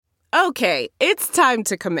Okay, it's time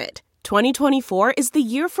to commit. 2024 is the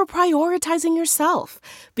year for prioritizing yourself.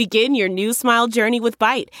 Begin your new smile journey with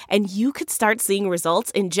Byte, and you could start seeing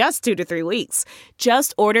results in just 2 to 3 weeks.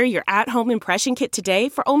 Just order your at-home impression kit today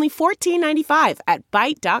for only $14.95 at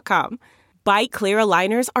Byte.com. Byte Clear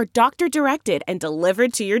aligners are doctor-directed and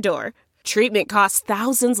delivered to your door. Treatment costs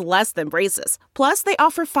thousands less than braces. Plus, they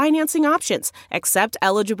offer financing options, accept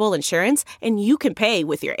eligible insurance, and you can pay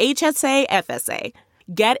with your HSA, FSA.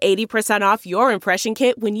 Get 80% off your impression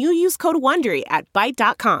kit when you use code WONDERY at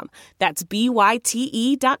Byte.com. That's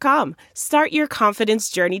BYTE.com. Start your confidence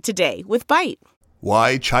journey today with Byte.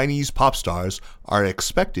 Why Chinese pop stars are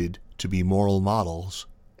expected to be moral models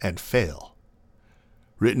and fail.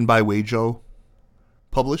 Written by Wei Zhou.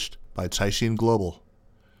 Published by Caixin Global.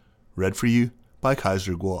 Read for you by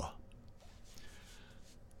Kaiser Guo.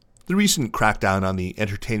 The recent crackdown on the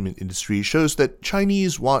entertainment industry shows that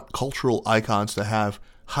Chinese want cultural icons to have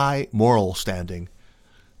high moral standing.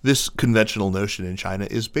 This conventional notion in China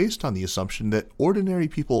is based on the assumption that ordinary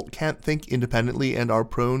people can't think independently and are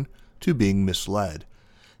prone to being misled.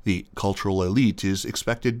 The cultural elite is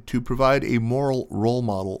expected to provide a moral role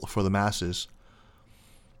model for the masses.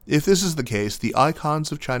 If this is the case, the icons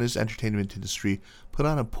of China's entertainment industry put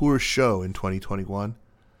on a poor show in 2021.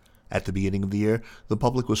 At the beginning of the year, the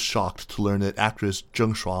public was shocked to learn that actress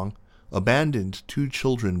Zheng Shuang abandoned 2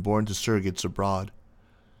 children born to surrogates abroad.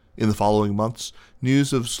 In the following months,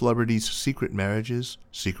 news of celebrities' secret marriages,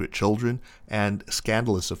 secret children, and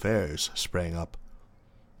scandalous affairs sprang up.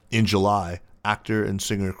 In July, actor and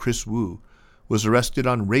singer Chris Wu was arrested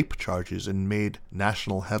on rape charges and made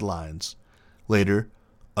national headlines. Later,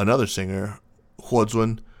 another singer, Huo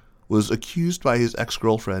Zun, was accused by his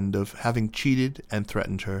ex-girlfriend of having cheated and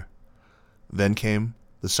threatened her. Then came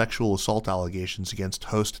the sexual assault allegations against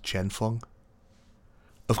host Chen Feng.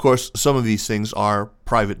 Of course, some of these things are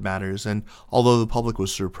private matters, and although the public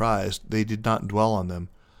was surprised, they did not dwell on them.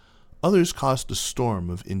 Others caused a storm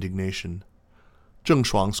of indignation. Zheng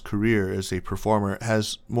Shuang's career as a performer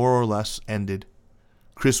has more or less ended.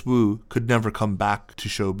 Chris Wu could never come back to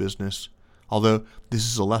show business, although this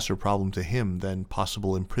is a lesser problem to him than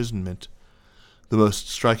possible imprisonment. The most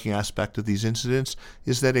striking aspect of these incidents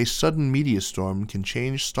is that a sudden media storm can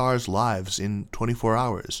change stars' lives in 24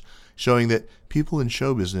 hours, showing that people in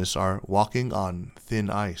show business are walking on thin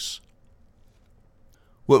ice.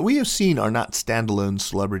 What we have seen are not standalone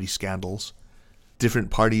celebrity scandals.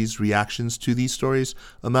 Different parties' reactions to these stories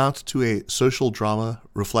amount to a social drama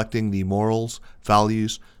reflecting the morals,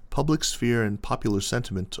 values, public sphere, and popular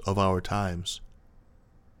sentiment of our times.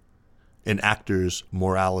 An actor's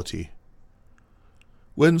morality.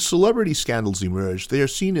 When celebrity scandals emerge, they are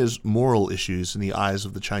seen as moral issues in the eyes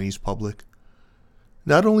of the Chinese public.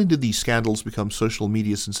 Not only did these scandals become social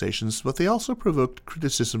media sensations, but they also provoked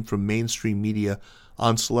criticism from mainstream media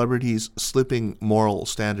on celebrities slipping moral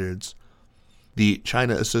standards. The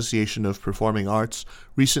China Association of Performing Arts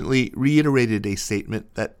recently reiterated a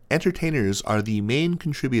statement that entertainers are the main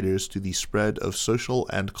contributors to the spread of social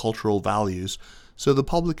and cultural values, so the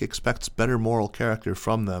public expects better moral character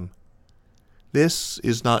from them. This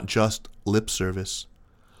is not just lip service.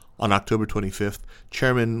 On October 25th,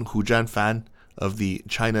 Chairman Hu Zhanfan of the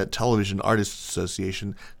China Television Artists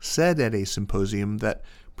Association said at a symposium that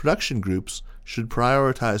production groups should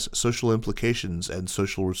prioritize social implications and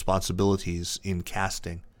social responsibilities in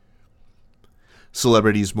casting.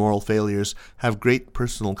 Celebrities' moral failures have great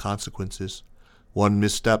personal consequences. One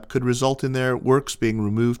misstep could result in their works being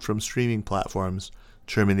removed from streaming platforms,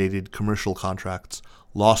 terminated commercial contracts,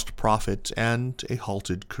 lost profit, and a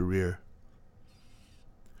halted career.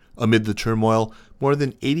 Amid the turmoil, more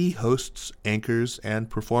than 80 hosts, anchors, and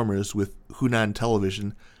performers with Hunan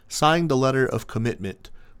Television signed a letter of commitment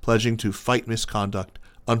pledging to fight misconduct,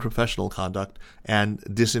 unprofessional conduct, and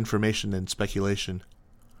disinformation and speculation.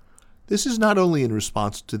 This is not only in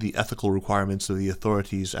response to the ethical requirements of the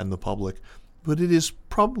authorities and the public, but it is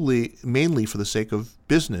probably mainly for the sake of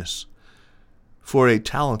business. For a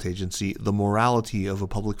talent agency, the morality of a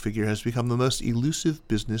public figure has become the most elusive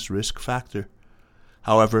business risk factor.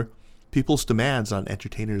 However, people's demands on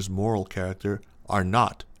entertainers' moral character are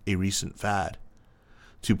not a recent fad.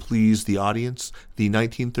 To please the audience, the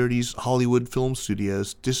 1930s Hollywood film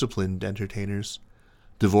studios disciplined entertainers.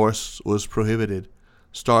 Divorce was prohibited.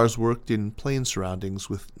 Stars worked in plain surroundings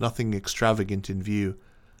with nothing extravagant in view.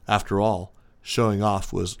 After all, showing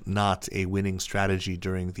off was not a winning strategy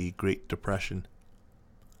during the Great Depression.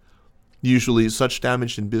 Usually, such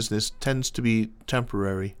damage in business tends to be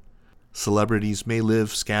temporary. Celebrities may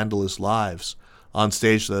live scandalous lives. On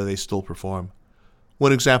stage, though, they still perform.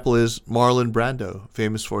 One example is Marlon Brando,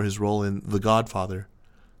 famous for his role in The Godfather.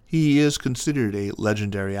 He is considered a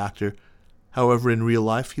legendary actor. However, in real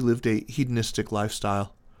life, he lived a hedonistic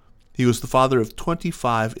lifestyle. He was the father of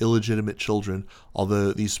 25 illegitimate children,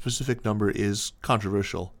 although the specific number is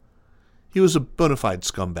controversial. He was a bona fide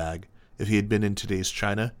scumbag. If he had been in today's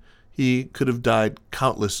China, he could have died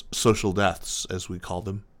countless social deaths, as we call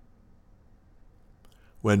them.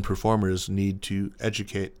 When performers need to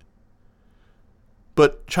educate.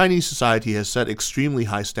 But Chinese society has set extremely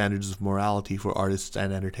high standards of morality for artists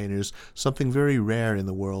and entertainers, something very rare in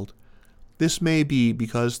the world. This may be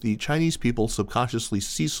because the Chinese people subconsciously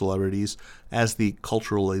see celebrities as the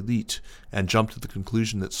cultural elite and jump to the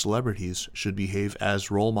conclusion that celebrities should behave as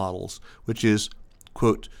role models, which is,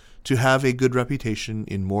 quote, to have a good reputation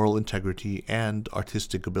in moral integrity and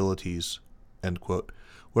artistic abilities, end quote,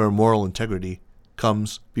 where moral integrity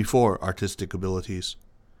comes before artistic abilities.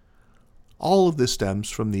 All of this stems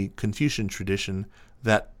from the Confucian tradition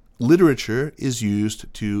that literature is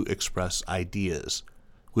used to express ideas,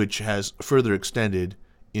 which has further extended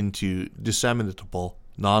into disseminatable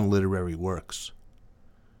non-literary works.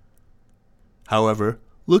 However,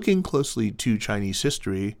 looking closely to Chinese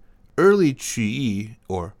history, early Qi,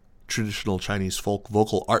 or traditional Chinese folk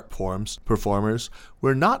vocal art forms performers,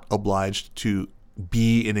 were not obliged to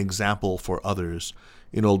be an example for others.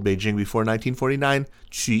 In Old Beijing before 1949,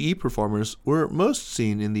 Qi performers were most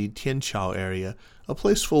seen in the Tianqiao area, a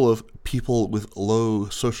place full of people with low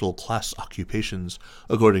social class occupations,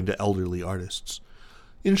 according to elderly artists.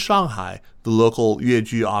 In Shanghai, the local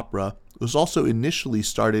Yueju opera was also initially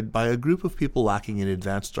started by a group of people lacking in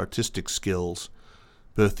advanced artistic skills.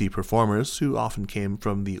 Both the performers, who often came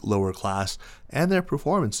from the lower class, and their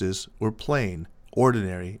performances were plain,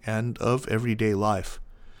 ordinary, and of everyday life.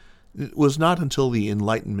 It was not until the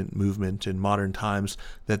Enlightenment movement in modern times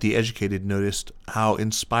that the educated noticed how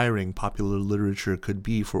inspiring popular literature could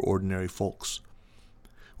be for ordinary folks.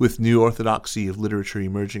 With new orthodoxy of literature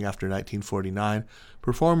emerging after 1949,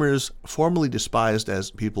 performers formerly despised as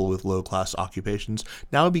people with low-class occupations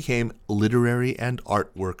now became literary and art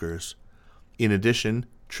workers. In addition,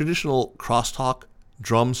 traditional crosstalk,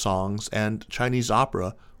 drum songs, and Chinese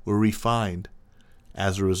opera were refined.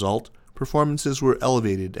 As a result, performances were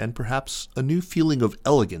elevated, and perhaps a new feeling of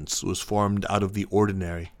elegance was formed out of the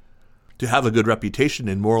ordinary. To have a good reputation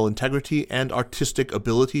in moral integrity and artistic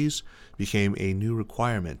abilities became a new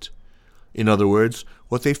requirement. In other words,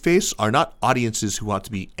 what they face are not audiences who want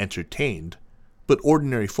to be entertained, but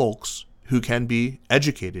ordinary folks who can be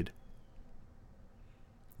educated.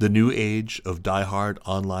 The new age of die-hard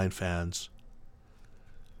online fans.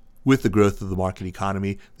 With the growth of the market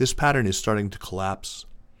economy, this pattern is starting to collapse.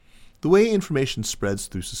 The way information spreads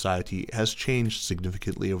through society has changed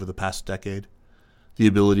significantly over the past decade. The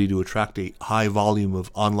ability to attract a high volume of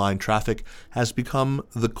online traffic has become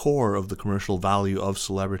the core of the commercial value of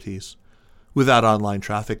celebrities. Without online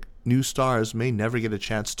traffic, new stars may never get a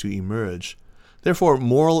chance to emerge. Therefore,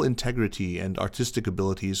 moral integrity and artistic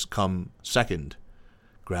abilities come second.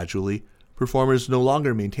 Gradually, performers no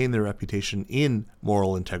longer maintain their reputation in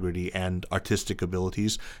moral integrity and artistic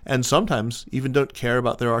abilities, and sometimes even don't care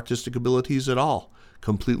about their artistic abilities at all,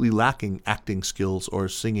 completely lacking acting skills or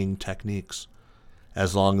singing techniques.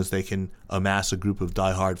 As long as they can amass a group of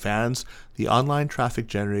die-hard fans, the online traffic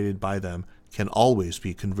generated by them can always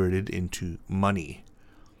be converted into money.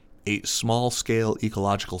 A small-scale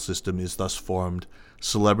ecological system is thus formed.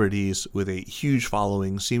 Celebrities with a huge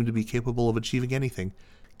following seem to be capable of achieving anything,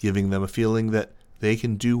 giving them a feeling that they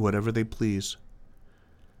can do whatever they please.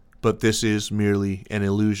 But this is merely an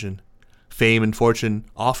illusion. Fame and fortune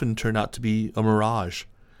often turn out to be a mirage.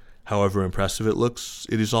 However impressive it looks,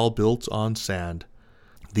 it is all built on sand.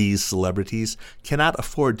 These celebrities cannot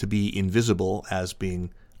afford to be invisible, as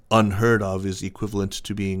being unheard of is equivalent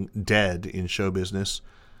to being dead in show business.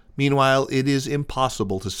 Meanwhile, it is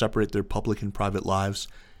impossible to separate their public and private lives.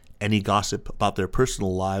 Any gossip about their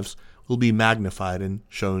personal lives will be magnified and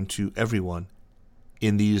shown to everyone.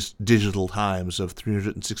 In these digital times of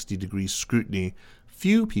 360-degree scrutiny,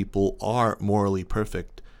 few people are morally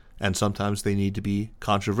perfect, and sometimes they need to be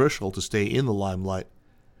controversial to stay in the limelight.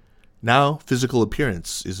 Now, physical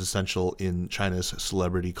appearance is essential in China's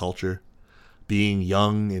celebrity culture. Being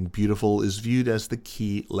young and beautiful is viewed as the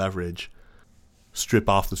key leverage. Strip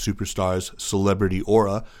off the superstar's celebrity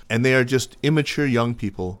aura, and they are just immature young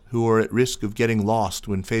people who are at risk of getting lost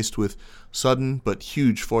when faced with sudden but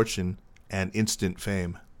huge fortune and instant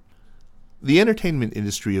fame. The entertainment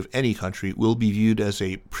industry of any country will be viewed as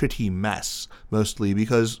a pretty mess, mostly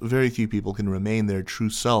because very few people can remain their true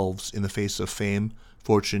selves in the face of fame,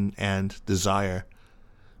 fortune, and desire.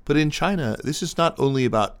 But in China, this is not only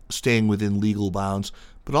about staying within legal bounds,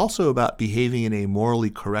 but also about behaving in a morally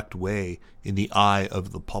correct way in the eye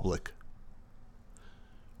of the public.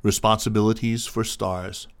 Responsibilities for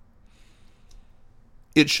stars.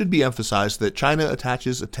 It should be emphasized that China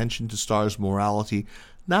attaches attention to stars' morality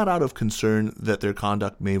not out of concern that their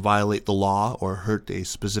conduct may violate the law or hurt a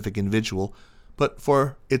specific individual, but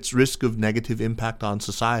for its risk of negative impact on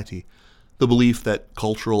society, the belief that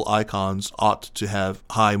cultural icons ought to have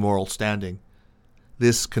high moral standing.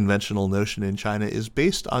 This conventional notion in China is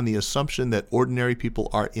based on the assumption that ordinary people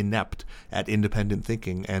are inept at independent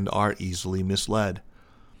thinking and are easily misled.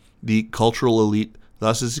 The cultural elite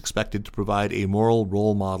thus is expected to provide a moral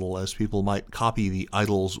role model as people might copy the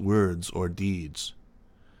idol's words or deeds.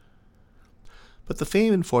 But the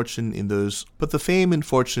fame and fortune in those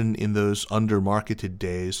under-marketed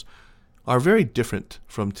days are very different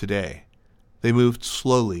from today. They moved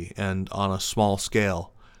slowly and on a small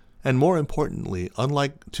scale. And more importantly,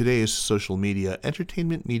 unlike today's social media,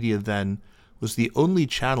 entertainment media then was the only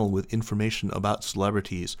channel with information about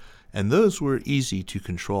celebrities, and those were easy to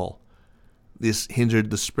control. This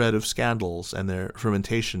hindered the spread of scandals and their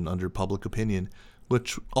fermentation under public opinion,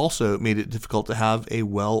 which also made it difficult to have a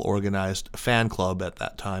well-organized fan club at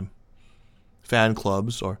that time. Fan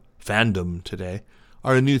clubs, or fandom today,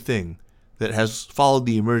 are a new thing that has followed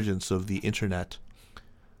the emergence of the internet.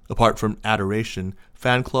 Apart from adoration,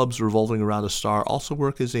 fan clubs revolving around a star also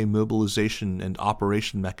work as a mobilization and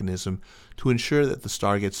operation mechanism to ensure that the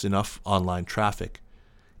star gets enough online traffic.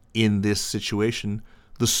 In this situation,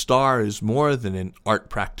 the star is more than an art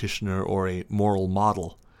practitioner or a moral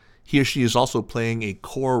model. He or she is also playing a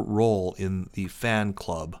core role in the fan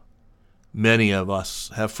club. Many of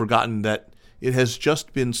us have forgotten that it has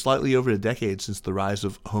just been slightly over a decade since the rise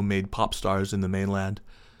of homemade pop stars in the mainland.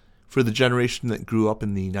 For the generation that grew up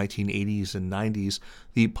in the 1980s and 90s,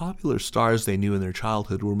 the popular stars they knew in their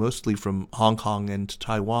childhood were mostly from Hong Kong and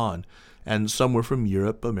Taiwan, and some were from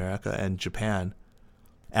Europe, America, and Japan.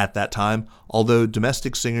 At that time, although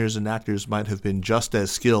domestic singers and actors might have been just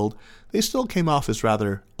as skilled, they still came off as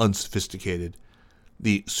rather unsophisticated.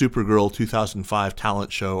 The Supergirl 2005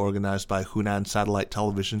 talent show organized by Hunan Satellite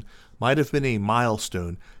Television might have been a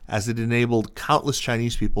milestone, as it enabled countless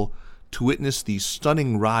Chinese people to witness the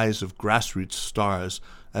stunning rise of grassroots stars,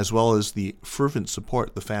 as well as the fervent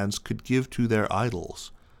support the fans could give to their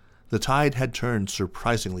idols. The tide had turned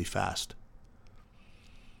surprisingly fast.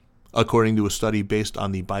 According to a study based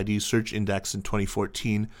on the Baidu Search Index in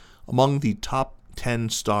 2014, among the top 10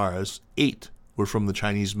 stars, 8 were from the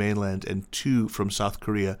Chinese mainland and 2 from South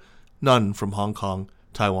Korea, none from Hong Kong,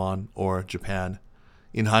 Taiwan, or Japan.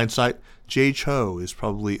 In hindsight, Jay Chou is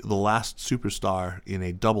probably the last superstar in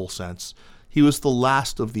a double sense. He was the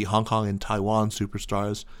last of the Hong Kong and Taiwan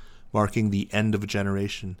superstars, marking the end of a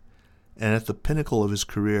generation. And at the pinnacle of his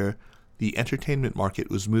career, the entertainment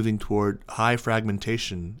market was moving toward high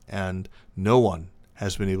fragmentation, and no one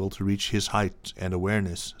has been able to reach his height and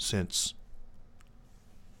awareness since.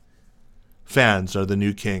 Fans are the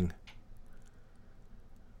new king.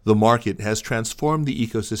 The market has transformed the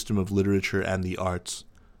ecosystem of literature and the arts.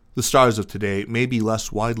 The stars of today may be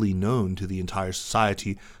less widely known to the entire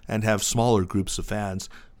society and have smaller groups of fans,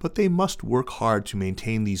 but they must work hard to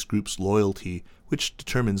maintain these groups' loyalty, which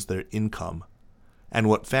determines their income. And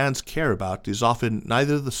what fans care about is often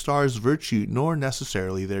neither the star's virtue nor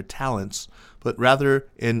necessarily their talents, but rather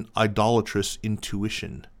an idolatrous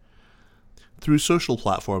intuition. Through social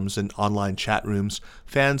platforms and online chat rooms,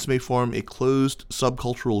 fans may form a closed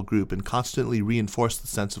subcultural group and constantly reinforce the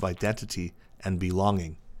sense of identity and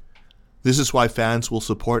belonging. This is why fans will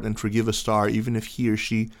support and forgive a star even if he or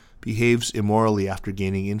she behaves immorally after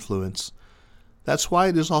gaining influence. That's why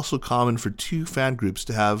it is also common for two fan groups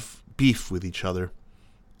to have beef with each other.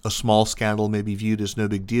 A small scandal may be viewed as no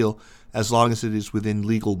big deal as long as it is within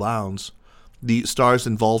legal bounds. The stars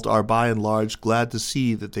involved are by and large glad to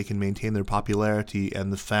see that they can maintain their popularity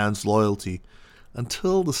and the fans' loyalty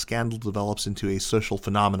until the scandal develops into a social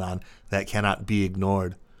phenomenon that cannot be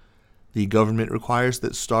ignored. The government requires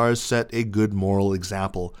that stars set a good moral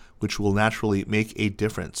example, which will naturally make a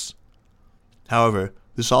difference. However,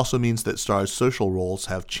 this also means that stars' social roles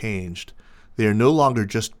have changed. They are no longer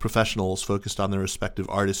just professionals focused on their respective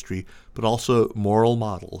artistry, but also moral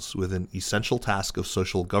models with an essential task of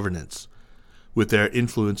social governance. With their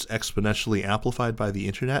influence exponentially amplified by the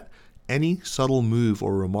internet, any subtle move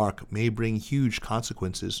or remark may bring huge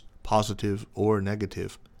consequences, positive or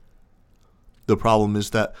negative. The problem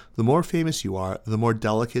is that the more famous you are, the more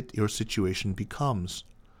delicate your situation becomes.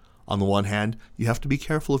 On the one hand, you have to be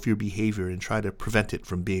careful of your behavior and try to prevent it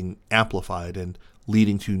from being amplified and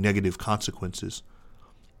leading to negative consequences.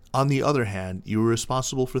 On the other hand, you are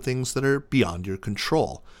responsible for things that are beyond your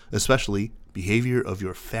control, especially behavior of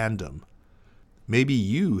your fandom. Maybe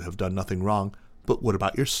you have done nothing wrong, but what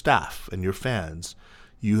about your staff and your fans?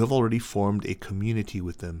 You have already formed a community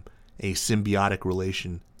with them, a symbiotic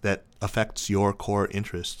relation that affects your core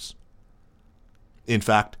interests. In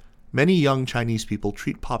fact, many young Chinese people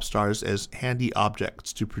treat pop stars as handy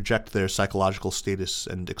objects to project their psychological status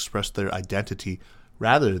and express their identity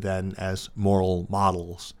rather than as moral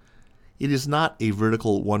models. It is not a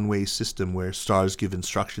vertical one-way system where stars give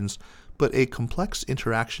instructions, but a complex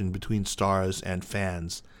interaction between stars and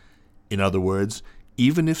fans. In other words,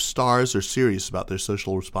 even if stars are serious about their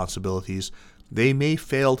social responsibilities, they may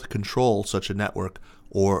fail to control such a network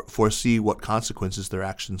or foresee what consequences their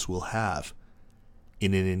actions will have.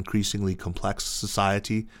 In an increasingly complex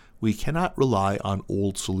society, we cannot rely on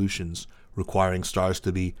old solutions, requiring stars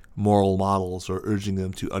to be moral models or urging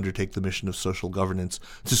them to undertake the mission of social governance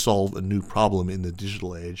to solve a new problem in the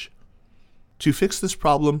digital age. To fix this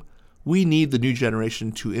problem, we need the new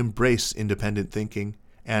generation to embrace independent thinking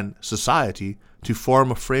and society to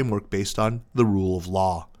form a framework based on the rule of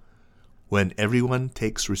law. When everyone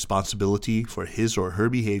takes responsibility for his or her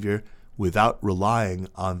behavior without relying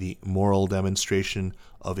on the moral demonstration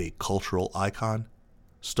of a cultural icon,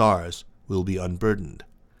 stars will be unburdened.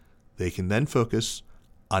 They can then focus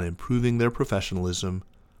on improving their professionalism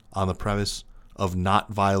on the premise of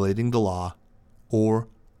not violating the law or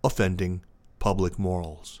offending public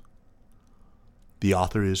morals. The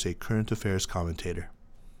author is a current affairs commentator.